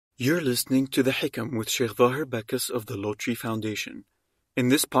You're listening to The Hikam with Shaykh Zahir Bacchus of the Lottery Foundation. In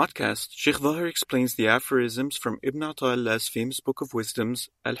this podcast, Shaykh Zahir explains the aphorisms from Ibn Ata'illah's famous book of wisdoms,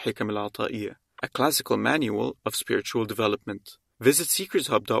 Al-Hikam Al-Ata'iyah, a classical manual of spiritual development. Visit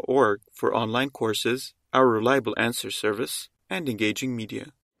seekershub.org for online courses, our reliable answer service, and engaging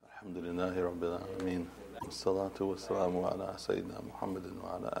media. Alhamdulillahi Rabbil Alameen. Wassalatu wassalamu ala Sayyidina Muhammadin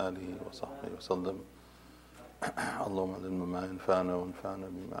wa ala alihi wa sahbihi wa sallam. اللهم علمنا ما ينفعنا وانفعنا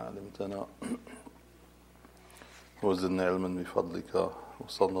بما علمتنا وزدنا علما بفضلك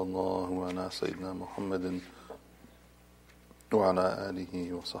وصلى الله على سيدنا محمد وعلى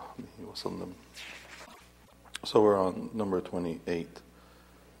آله وصحبه وسلم. So we're on number 28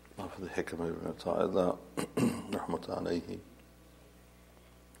 of the Hikam of Ata'illah rahmatullahi alayhi.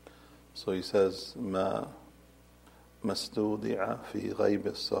 So he says ما مستودع في غيب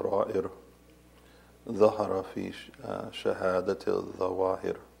السرائر ظهر في شهادة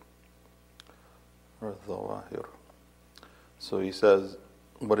الظواهر or الظواهر. So he says,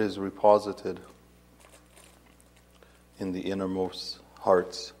 what is reposited in the innermost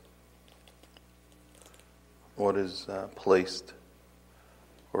hearts, what is placed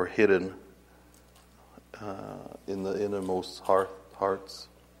or hidden in the innermost hearts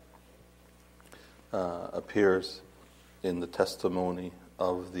appears in the testimony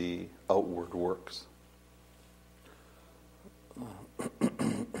of the outward works.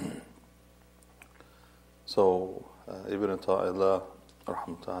 So Ibn Ata'illah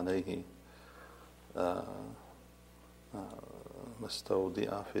rahmatullahi alayhi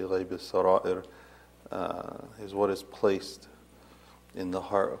mastawdi'a fi ghayb as-sara'ir is what is placed in the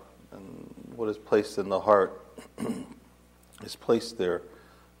heart, and what is placed in the heart is placed there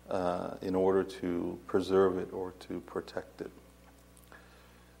in order to preserve it or to protect it.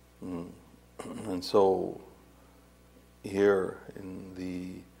 And so here in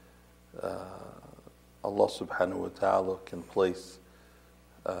the Allah subhanahu wa ta'ala can place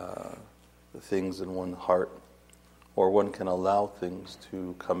the things in one's heart, or one can allow things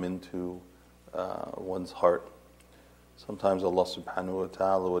to come into one's heart. Sometimes Allah subhanahu wa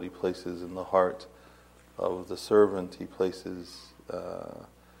ta'ala, what He places in the heart of the servant, He places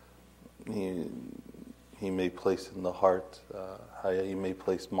He may place in the heart, He may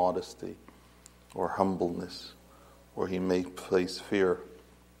place modesty or humbleness, or He may place fear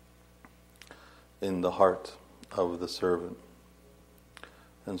in the heart of the servant.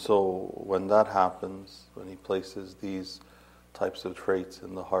 And so when that happens, when He places these types of traits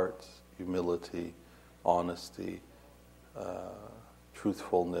in the heart, humility, honesty,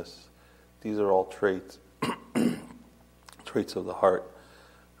 truthfulness, these are all traits of the heart.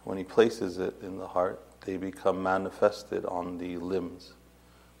 When He places it in the heart, they become manifested on the limbs.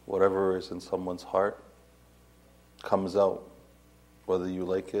 Whatever is in someone's heart comes out. Whether you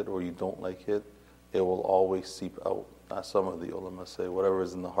like it or you don't like it, it will always seep out. As some of the ulama say, whatever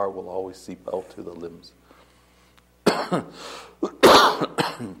is in the heart will always seep out to the limbs.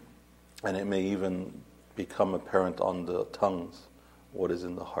 And it may even become apparent on the tongues, what is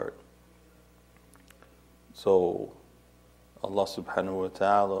in the heart. So Allah subhanahu wa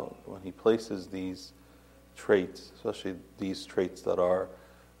ta'ala, when He places these traits, especially these traits that are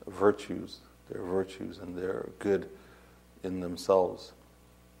virtues, they're virtues and they're good in themselves,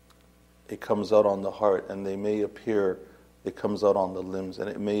 it comes out on the heart, and they may appear, it comes out on the limbs, and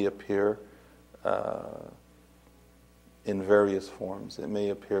it may appear in various forms. It may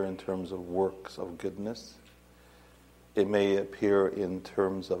appear in terms of works of goodness. It may appear in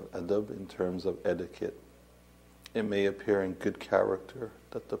terms of adab, in terms of etiquette. It may appear in good character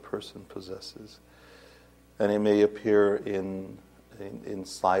that the person possesses. And it may appear in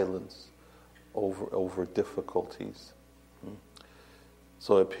silence over difficulties.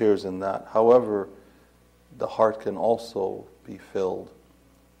 So it appears in that. However, the heart can also be filled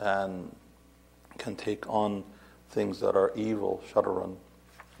and can take on things that are evil, shadaran.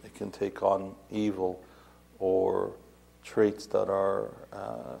 It can take on evil or traits that are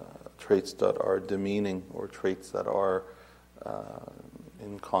demeaning, or traits that are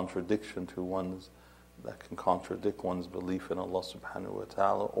in contradiction to one's, that can contradict one's belief in Allah subhanahu wa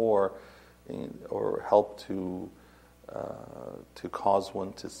ta'ala, or help to cause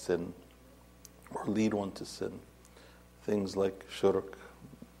one to sin or lead one to sin. Things like shirk,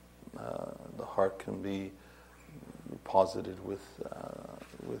 the heart can be posited with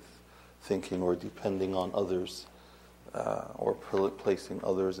thinking or depending on others, or placing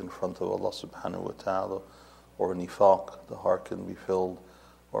others in front of Allah subhanahu wa ta'ala, or nifaq. The heart can be filled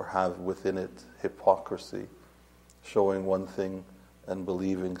or have within it hypocrisy, showing one thing and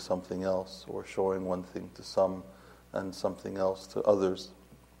believing something else, or showing one thing to some and something else to others.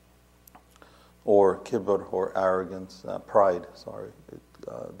 or kibr, or arrogance, pride,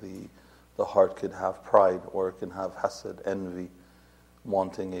 the heart could have pride, or it can have hasad, envy,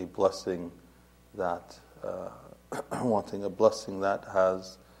 wanting a blessing that wanting a blessing that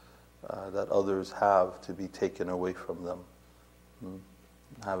has that others have to be taken away from them.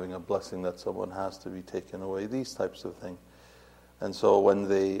 Having a blessing that someone has to be taken away, these types of things. And so when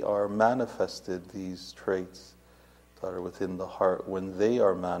they are manifested, these traits that are within the heart, when they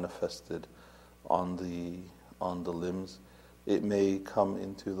are manifested on the limbs, it may come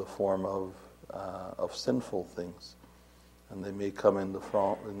into the form of sinful things, and they may come in the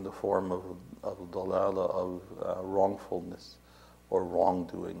form of dalala, of wrongfulness, or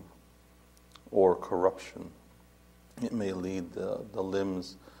wrongdoing, or corruption. It may lead the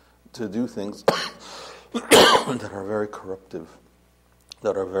limbs to do things that are very corruptive,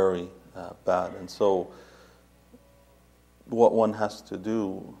 that are very bad. And so what one has to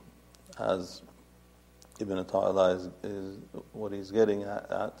do, as Ibn Ata'illah is what he's getting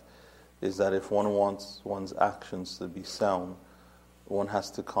at, is that if one wants one's actions to be sound, one has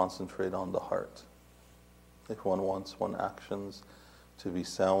to concentrate on the heart. If one wants one's actions to be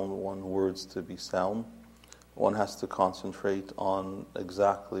sound, one's words to be sound, one has to concentrate on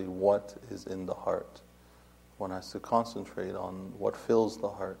exactly what is in the heart. One has to concentrate on what fills the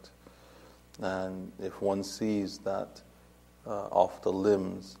heart. And if one sees that off the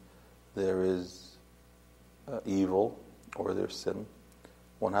limbs there is evil or there's sin,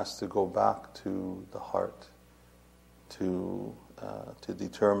 one has to go back to the heart to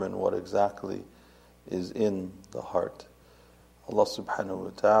determine what exactly is in the heart. Allah subhanahu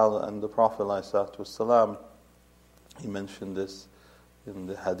wa ta'ala and the Prophet ﷺ, he mentioned this in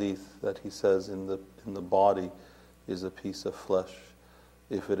the hadith, that he says in the body is a piece of flesh.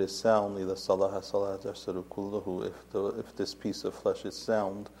 If it is sound, إِذَا صَلَحَ صَلَحَ الْجَسَدُ كُلُّهُ, if this piece of flesh is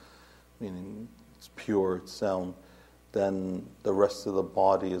sound, meaning it's pure, it's sound, then the rest of the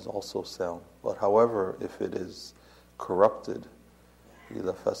body is also sound. But however, if it is corrupted,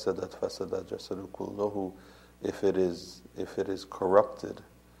 إِذَا فَسَدَتْ فَسَدَ الْجَسَدُ كُلُّهُ, if it is corrupted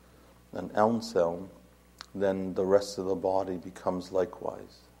and unsound, then the rest of the body becomes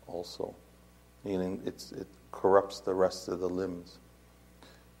likewise also, meaning it corrupts the rest of the limbs.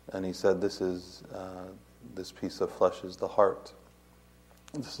 And he said, this piece of flesh is the heart.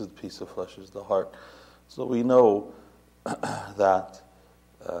 This is the piece of flesh is the heart. So we know that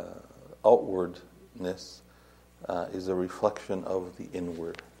outwardness is a reflection of the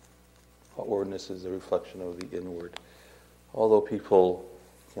inward. Outwardness is a reflection of the inward. Although people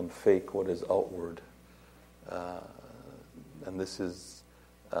can fake what is outward, and this is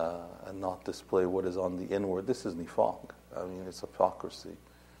and not display what is on the inward, this is nifaq. I mean, it's hypocrisy.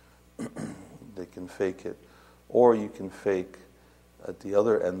 They can fake it. Or you can fake, at the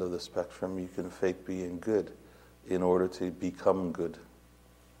other end of the spectrum, you can fake being good in order to become good.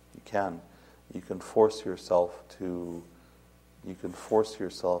 You can. You can force yourself,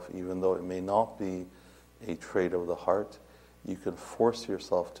 even though it may not be a trait of the heart, you can force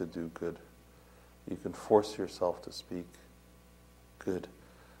yourself to do good. You can force yourself to speak good.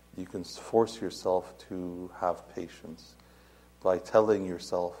 You can force yourself to have patience by telling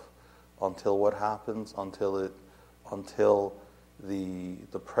yourself, until what happens? Until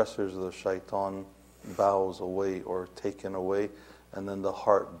the pressures of the shaitan bows away or taken away, and then the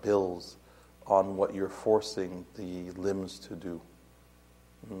heart builds on what you're forcing the limbs to do.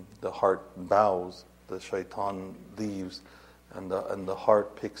 The heart bows, the shaitan leaves, and the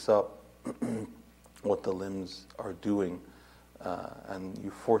heart picks up what the limbs are doing, and you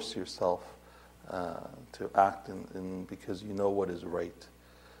force yourself to act in because you know what is right.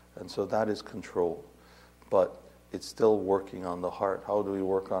 And so that is control. But it's still working on the heart. How do we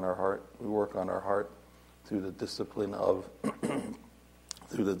work on our heart? We work on our heart through the discipline of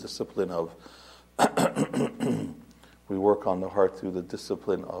we work on the heart through the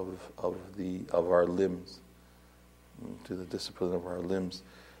discipline of our limbs. Through the discipline of our limbs.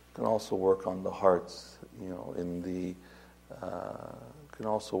 We can also work on the hearts, can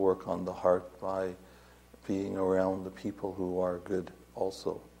also work on the heart by being around the people who are good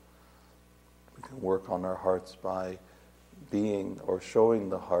also. We can work on our hearts by being or showing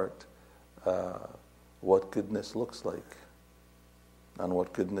the heart what goodness looks like and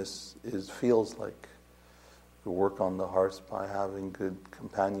what goodness feels like. We work on the hearts by having good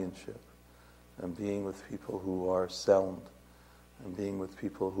companionship and being with people who are sound and being with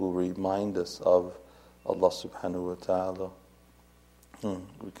people who remind us of Allah subhanahu wa ta'ala.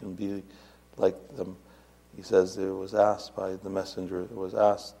 We can be like them. He says it was asked by the messenger,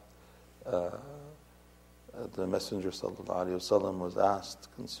 the messenger sallallahu alaihi wasallam was asked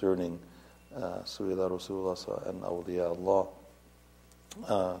concerning سئل رسول الله صلى الله عليه وسلم عن أولياء الله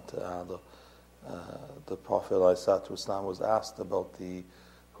Ta'ala. The Prophet ﷺ was asked about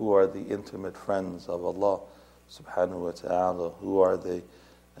who are the intimate friends of Allah subhanahu wa ta'ala, who are they?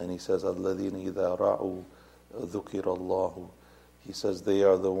 And he says, الَّذِينَ إِذَا رَأُوا ذُكِرَ اللَّهُ. He says they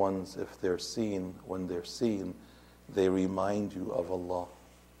are the ones, if they're seen, when they're seen, they remind you of Allah.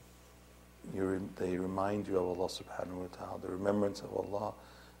 They remind you of Allah subhanahu wa ta'ala. The remembrance of Allah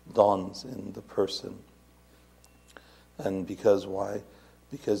dawns in the person. And because why?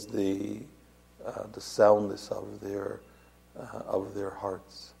 Because the soundness of their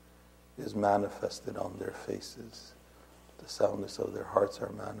hearts is manifested on their faces. The soundness of their hearts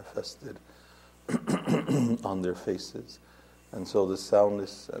are manifested on their faces. And so the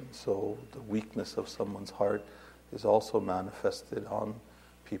soundness and so the weakness of someone's heart is also manifested on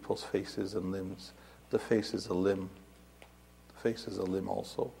people's faces and limbs. The face is a limb. The face is a limb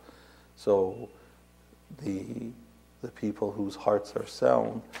also. So the people whose hearts are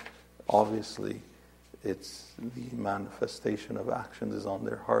sound, obviously it's the manifestation of actions is on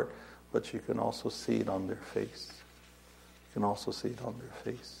their heart, but you can also see it on their face. You can also see it on their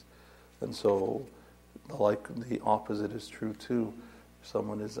face. And so like the opposite is true too. If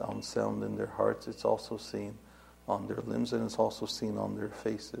someone is unsound in their hearts, it's also seen on their limbs, and it's also seen on their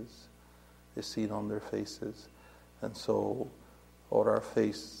faces. It's seen on their faces. And so what our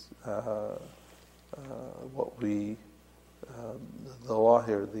face, what we the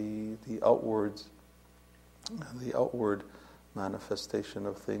wahir, the outward manifestation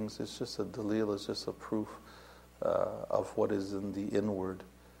of things is just a dalil, is just a proof of what is in the inward.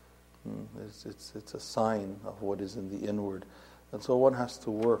 It's a sign of what is in the inward. And so one has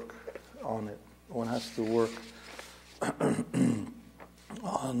to work on it. One has to work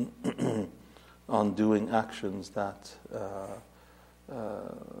on doing actions that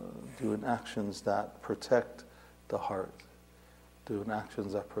protect the heart. Doing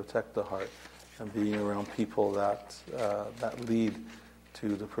actions that protect the heart, and being around people that lead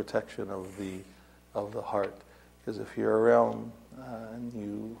to the protection of the heart. Because if you're around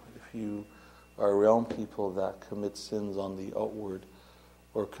if you are around people that commit sins on the outward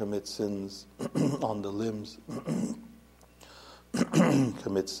or commit sins on the limbs,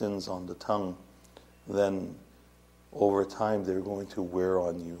 commit sins on the tongue, then over time they're going to wear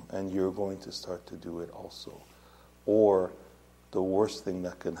on you, and you're going to start to do it also. Or the worst thing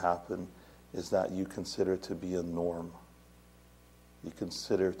that can happen is that you consider to be a norm. You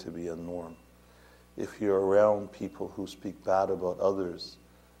consider to be a norm. If you're around people who speak bad about others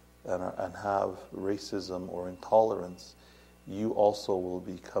and have racism or intolerance, you also will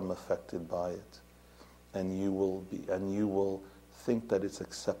become affected by it, and you will think that it's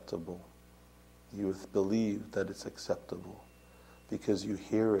acceptable. You will believe that it's acceptable because you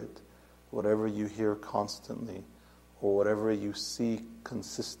hear it. Whatever you hear constantly, or whatever you see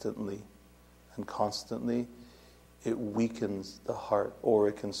consistently and constantly, it weakens the heart or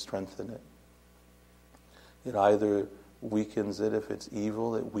it can strengthen it. It either weakens it, if it's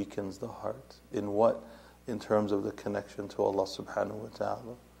evil, it weakens the heart. In what? In terms of the connection to Allah subhanahu wa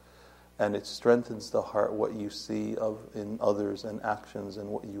ta'ala. And it strengthens the heart. What you see in others and actions and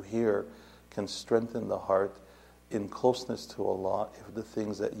what you hear can strengthen the heart in closeness to Allah if the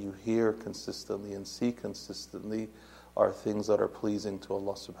things that you hear consistently and see consistently are things that are pleasing to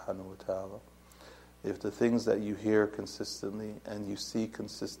Allah subhanahu wa ta'ala. If the things that you hear consistently and you see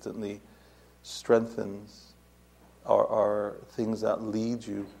consistently strengthens are things that lead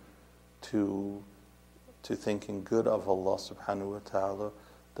you to thinking good of Allah subhanahu wa ta'ala,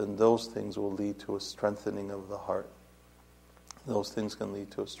 then those things will lead to a strengthening of the heart. Those things can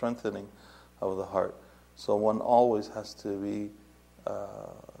lead to a strengthening of the heart. So one always has to be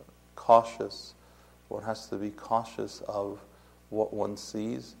cautious. One has to be cautious of what one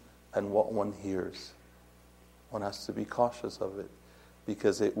sees and what one hears. One has to be cautious of it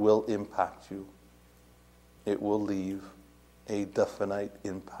because it will impact you. It will leave a definite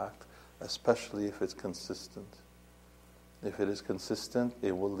impact, especially if it's consistent. If it is consistent,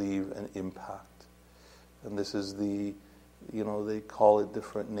 it will leave an impact. And this is they call it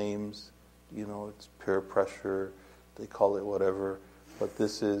different names. It's peer pressure, they call it whatever. But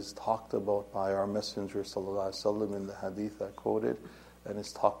this is talked about by our Messenger sallallahu alaihi wasallam in the hadith I quoted, and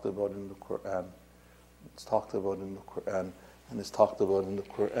it's talked about in the Quran. It's talked about in the Quran, and it's talked about in the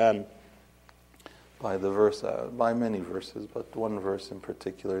Quran by by many verses, but one verse in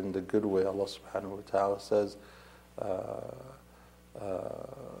particular, in the good way. Allah subhanahu wa ta'ala says,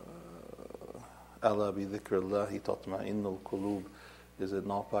 "Ala bi dhikrillahi tatma'innul qulub." Is it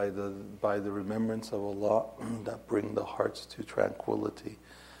not by the remembrance of Allah that bring the hearts to tranquility?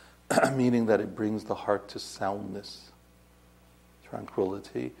 meaning that it brings the heart to soundness,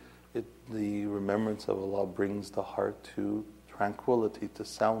 tranquility. The remembrance of Allah brings the heart to tranquility, to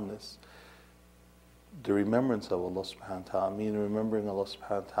soundness. The remembrance of Allah subhanahu wa ta'ala, meaning remembering Allah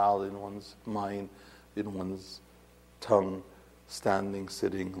subhanahu wa ta'ala in one's mind, in one's tongue, standing,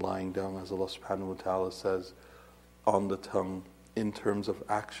 sitting, lying down, as Allah subhanahu wa ta'ala says, on the tongue, in terms of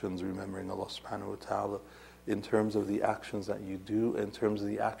actions, remembering Allah subhanahu wa ta'ala, in terms of the actions that you do, in terms of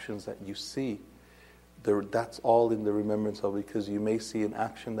the actions that you see. That's all in the remembrance of, because you may see an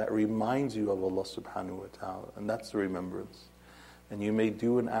action that reminds you of Allah subhanahu wa ta'ala, and that's the remembrance. And you may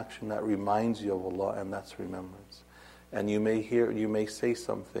do an action that reminds you of Allah, and that's remembrance. And you may say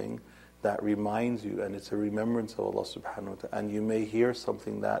something that reminds you, and it's a remembrance of Allah subhanahu wa ta'ala. And you may hear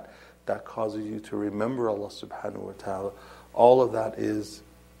something that causes you to remember Allah subhanahu wa ta'ala. All of that is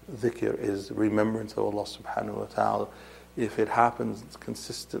dhikr, is remembrance of Allah subhanahu wa ta'ala. If it happens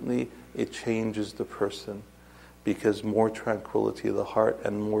consistently, it changes the person, because more tranquility of the heart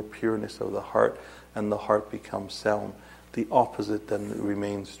and more pureness of the heart, and the heart becomes sound. The opposite then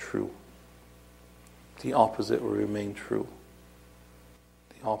remains true. The opposite will remain true.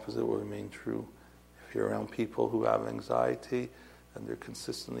 The opposite will remain true. If you're around people who have anxiety, and they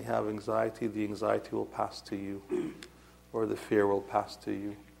consistently have anxiety, the anxiety will pass to you, or the fear will pass to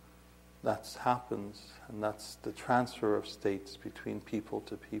you. That happens, and that's the transfer of states between people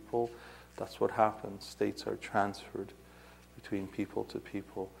to people. That's what happens. States are transferred between people to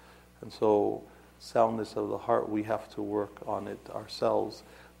people. And so, soundness of the heart, we have to work on it ourselves,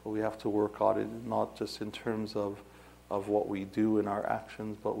 but we have to work on it not just in terms of what we do in our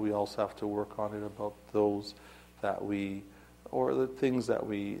actions, but we also have to work on it about those that we, or the things that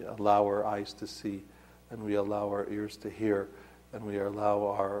we allow our eyes to see, and we allow our ears to hear, and we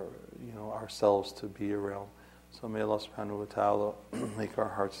allow ourselves to be around. So may Allah subhanahu wa ta'ala make our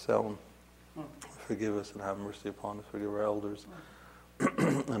hearts sound, forgive us and have mercy upon us, forgive our elders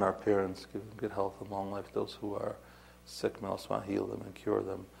and our parents, give them good health and long life. Those who are sick, may Allah subhanahu wa ta'ala heal them and cure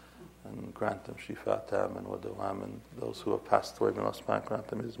them, and grant them shifa tam and wadawam. And those who have passed away, may Allah subhanahu wa ta'ala grant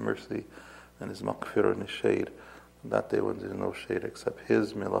them His mercy and His maghfirah and His shade. And that day when there is no shade except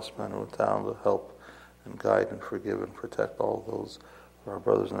His, may Allah subhanahu wa ta'ala help and guide and forgive and protect all those of our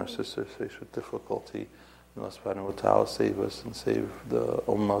brothers and our sisters faced with difficulty. May Allah subhanahu wa ta'ala save us and save the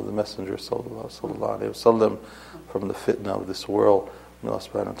ummah of the Messenger sallallahu alayhi wa sallam from the fitna of this world. May Allah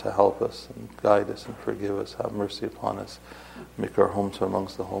subhanahu wa ta'ala help us and guide us and forgive us, have mercy upon us, make our homes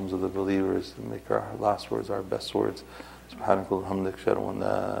amongst the homes of the believers, and make our last words our best words. Subhanakallah hamdik shadu wa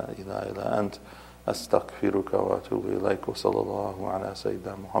la ilaha illa ant astaghfiruka wa atubu ilayk wa sallallahu ala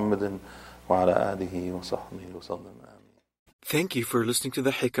sayyidina Muhammadin wa ala alihi wa sahbihi wa sallam. Thank you for listening to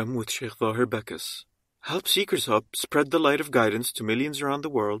The Hikam with Shaykh Zahir Bacchus. Help Seekers Hub spread the light of guidance to millions around the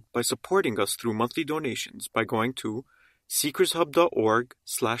world by supporting us through monthly donations by going to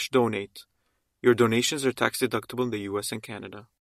seekershub.org/donate. Your donations are tax deductible in the US and Canada.